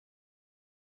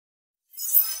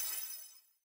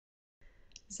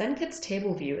Zenkit's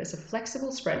table view is a flexible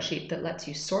spreadsheet that lets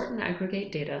you sort and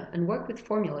aggregate data and work with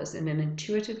formulas in an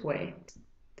intuitive way.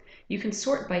 You can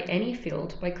sort by any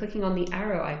field by clicking on the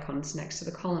arrow icons next to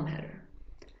the column header.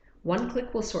 One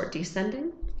click will sort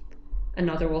descending,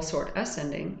 another will sort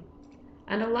ascending,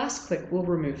 and a last click will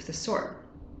remove the sort.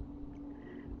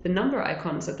 The number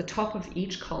icons at the top of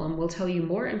each column will tell you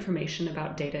more information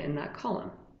about data in that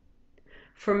column.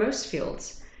 For most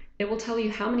fields, it will tell you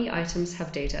how many items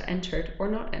have data entered or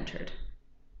not entered.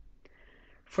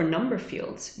 For number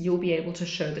fields, you'll be able to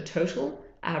show the total,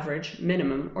 average,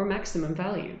 minimum, or maximum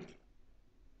value.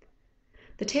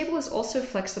 The table is also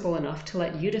flexible enough to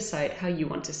let you decide how you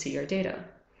want to see your data.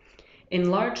 In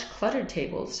large, cluttered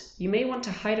tables, you may want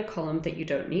to hide a column that you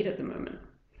don't need at the moment.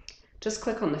 Just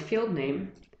click on the field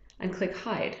name and click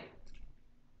Hide.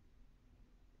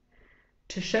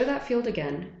 To show that field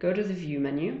again, go to the View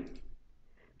menu,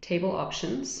 Table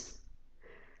Options,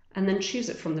 and then choose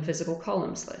it from the Visible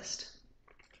Columns list.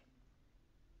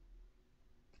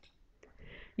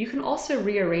 You can also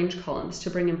rearrange columns to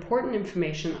bring important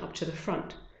information up to the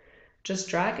front. Just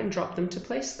drag and drop them to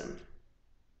place them.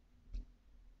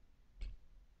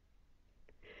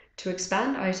 To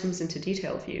expand items into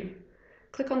Detail View,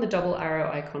 click on the double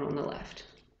arrow icon on the left.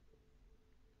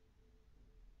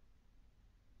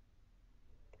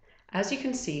 As you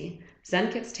can see,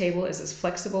 Zenkit's table is as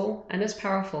flexible and as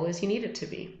powerful as you need it to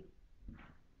be.